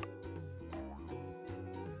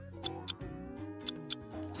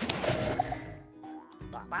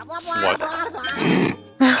 What?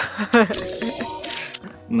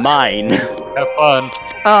 Mine. Have fun.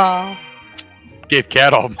 Oh. Gave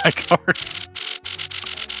Cat all my cards.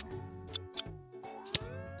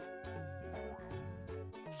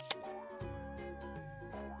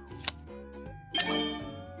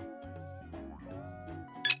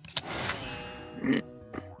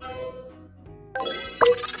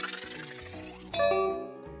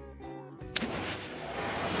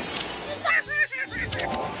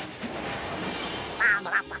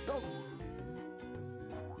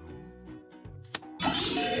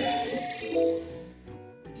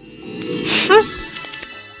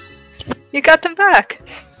 You got them back.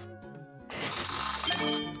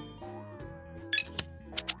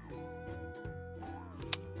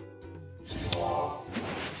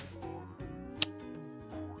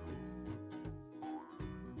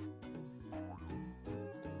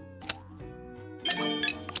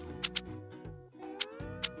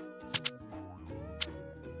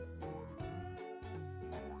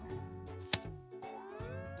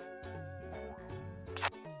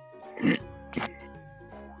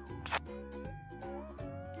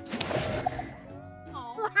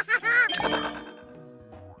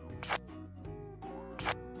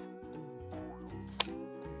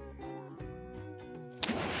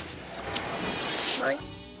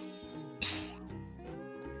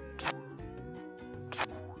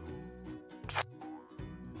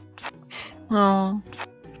 Oh.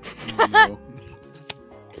 No.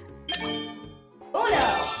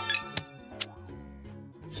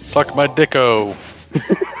 Suck my dicko.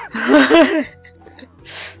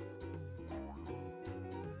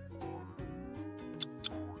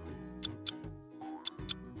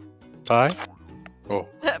 Bye. Oh.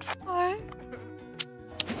 Bye.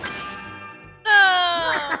 No.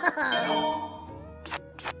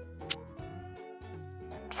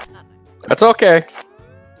 That's okay.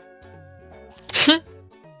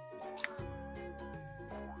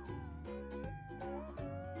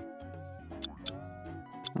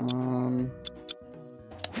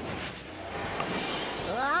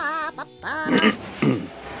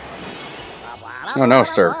 Oh no,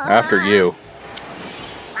 sir. After you.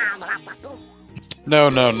 No,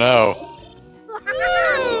 no, no.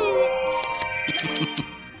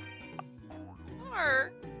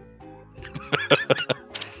 Mark.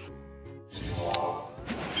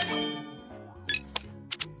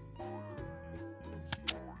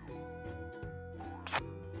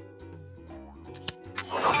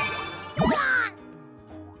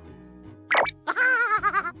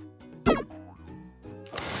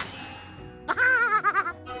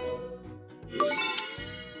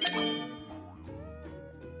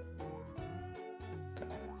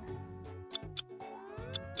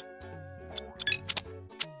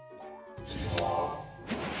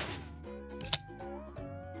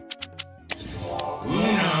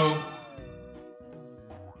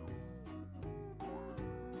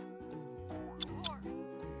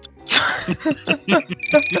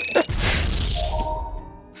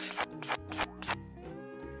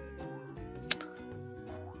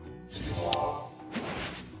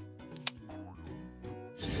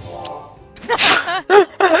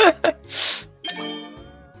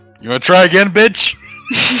 You wanna try again, bitch?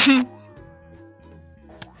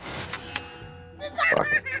 Fuck.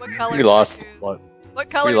 What color? We did lost. you choose? What? What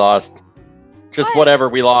color? We did- lost. Just Why? whatever,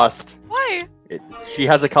 we lost. Why? She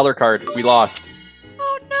has a color card. We lost.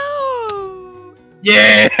 Oh no!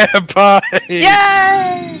 Yeah, bye. Yay!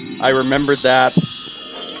 I remembered that.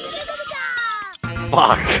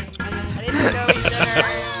 Fuck. I need to go eat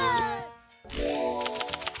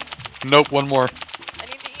dinner. Nope, one more. I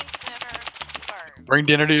need to eat dinner. Sorry. Bring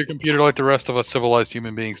dinner to your computer like the rest of us civilized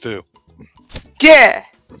human beings do. Yeah!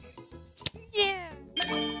 Yeah.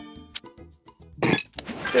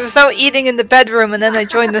 There was no eating in the bedroom, and then I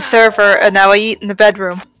joined the server, and now I eat in the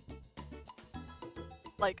bedroom.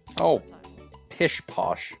 Like. Oh. Pish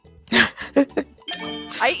posh.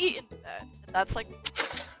 I eat in bed. That's like.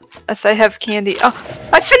 As I have candy. Oh,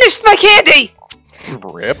 I finished my candy!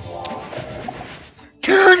 Rip.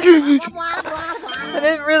 I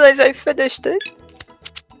didn't realize I finished it.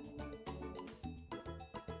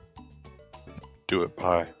 Do it,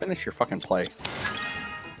 pie. Finish your fucking play.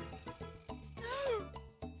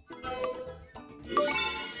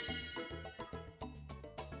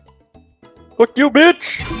 Fuck you,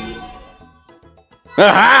 bitch!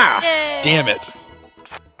 Aha! Yay! Damn it.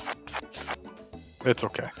 It's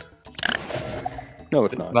okay. No,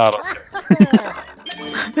 it's It's not. not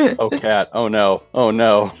okay. Oh, cat. Oh no. Oh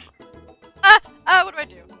no. What do I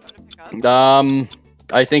do? What do I pick up?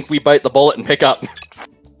 I think we bite the bullet and pick up.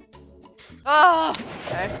 Oh,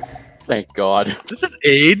 okay. Thank God. This is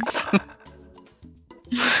AIDS.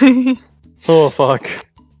 Oh, fuck.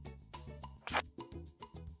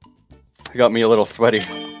 It got me a little sweaty.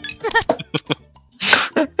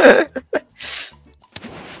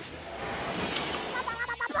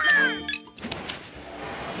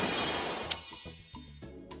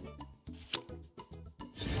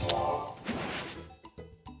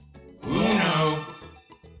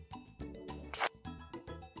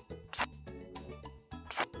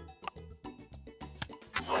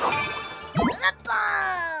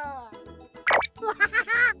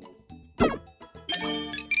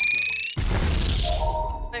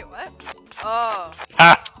 Wait, what? Oh,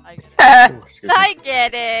 Ha! I get it. Ooh, excuse me. I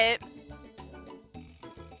get it.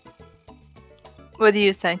 What do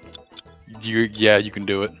you think? Yeah, you can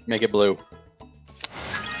do it. Make it blue.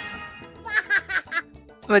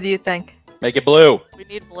 What do you think? Make it blue. We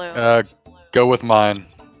need blue. Go with mine.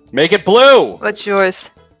 Make it blue! What's yours?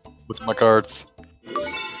 With my cards.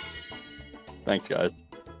 Thanks, guys.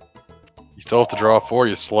 You still have to draw 4,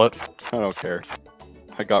 you slut. I don't care.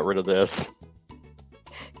 I got rid of this.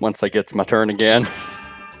 Once I gets my turn again.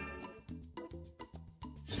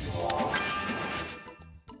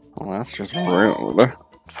 Well, that's just rude.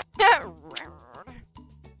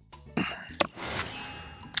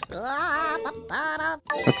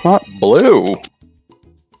 That's not blue.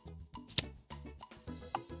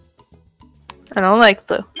 I don't like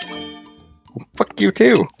blue. Fuck you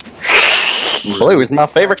too. Blue is my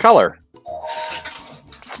favorite color.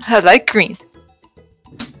 I like green.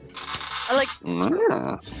 I like.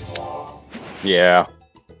 Mm. Yeah.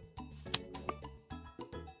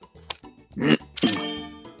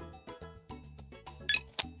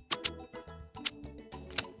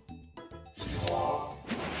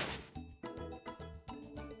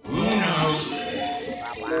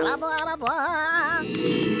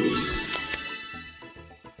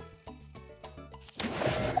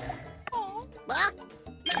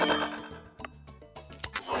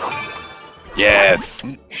 Yes.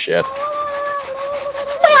 Shit.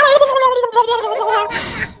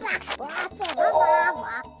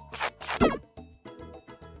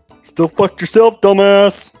 Still fucked yourself,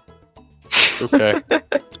 dumbass. Okay.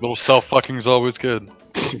 Little self-fucking is always good.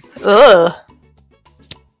 Ugh.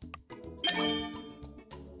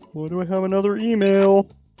 Why do I have another email?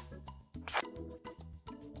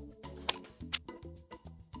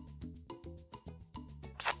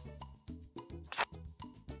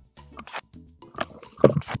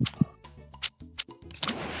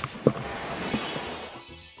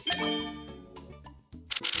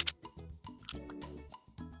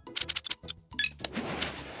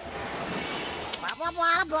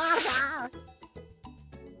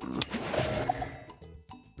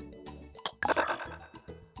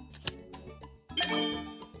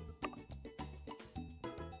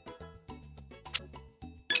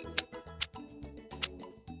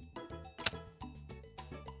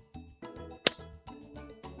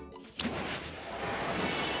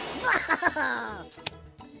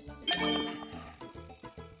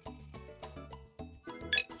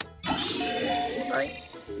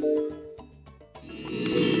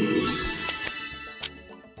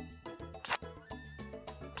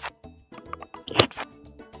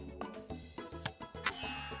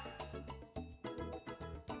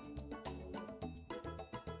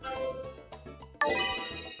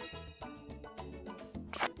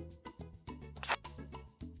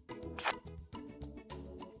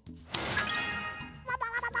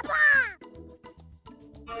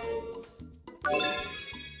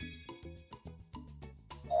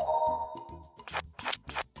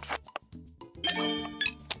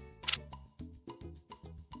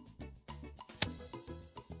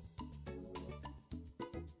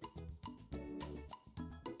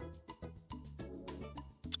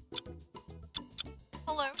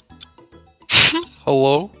 Hello.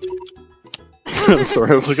 Hello? I'm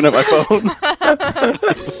sorry, I was looking at my phone.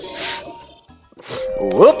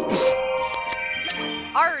 Whoops!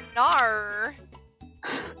 Nar.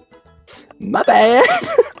 My bad!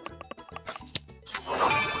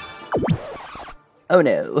 Oh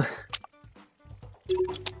no.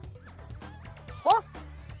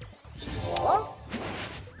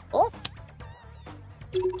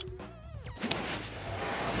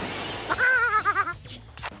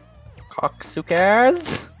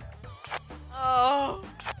 Cocksuckers? Oh.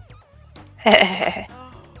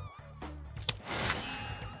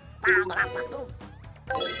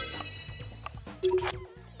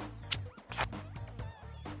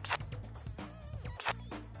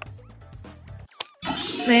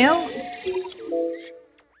 Mail?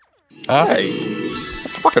 Huh? Hey,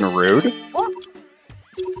 that's fucking rude.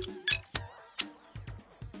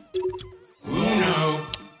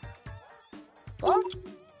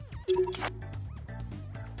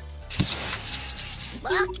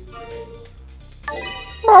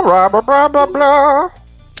 Blah blah blah blah blah blah.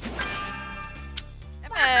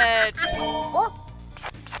 Emmett.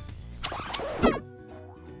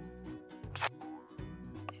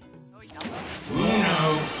 Oh,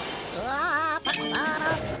 yellow.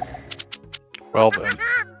 Well then.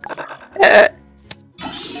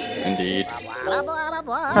 Indeed.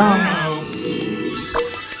 Oh.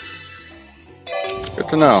 Good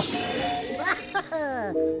to know.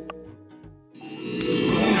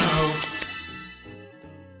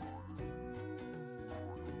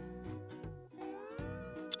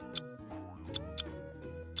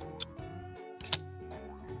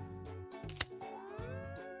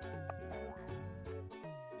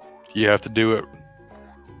 You have to do it.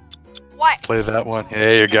 What? Play that one.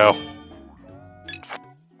 There you go.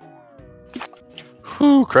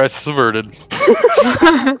 Whew, crisis averted. I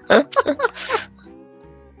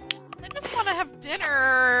just want to have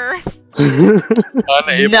dinner.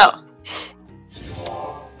 Unable. No.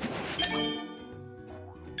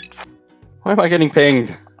 Why am I getting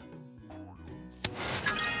pinged?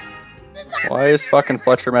 Why is fucking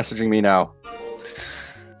Fletcher messaging me now?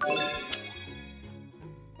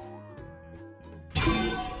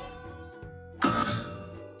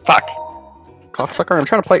 Fuck. Cocksucker, I'm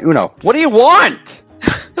trying to play Uno. What do you want?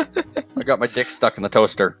 I got my dick stuck in the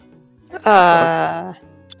toaster.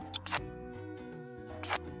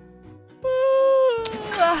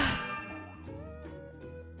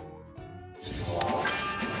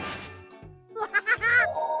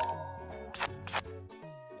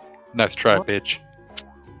 Nice try, bitch.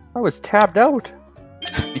 I was tabbed out.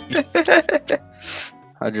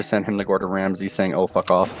 I just sent him to Gordon Ramsay saying, "Oh, fuck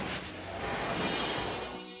off."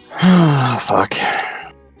 Fuck.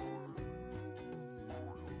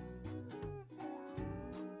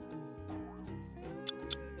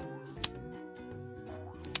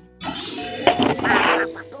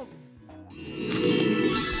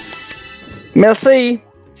 Merci.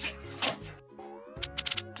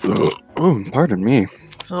 Oh, pardon me.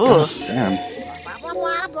 Oh. Damn.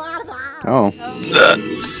 Oh.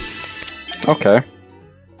 Okay.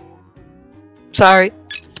 Sorry.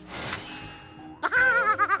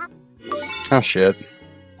 Oh shit.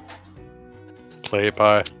 Play it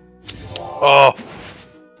by. Oh,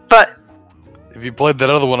 But if you played that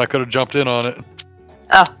other one, I could have jumped in on it.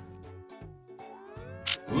 oh.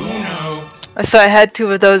 So I had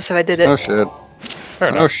 2 of those if I did it. Oh shit. Fair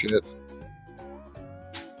Oh enough. shit.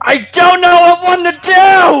 I don't know what one to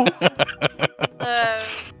do!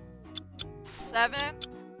 7.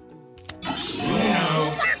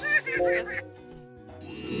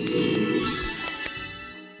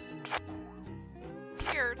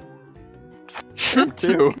 Scared.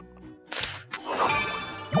 Two.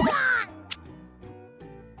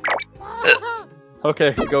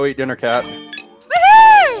 Okay, go eat dinner, cat.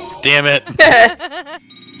 Woohoo! Damn it.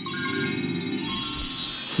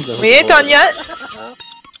 We ain't done yet.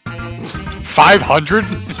 500?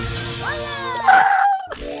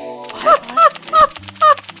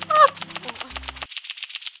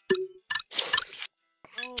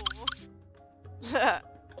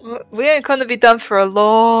 We ain't gonna be done for a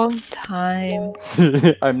long time.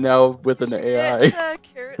 I'm now with an AI. Get,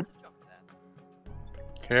 Carrot to jump then.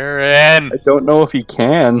 Karen! I don't know if he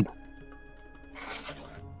can.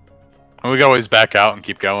 We can always back out and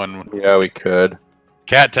keep going. Yeah, we could.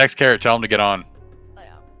 Cat, text Carrot, tell him to get on. I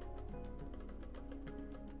am.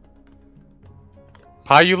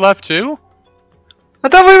 Pie, you left too? I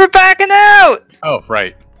thought we were backing out! Oh,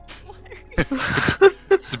 right.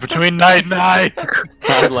 It's between night and night.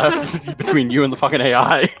 I left between you and the fucking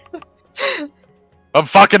AI. I'm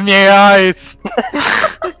fucking the AIs.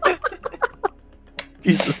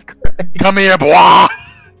 Jesus Christ. Come here, boy.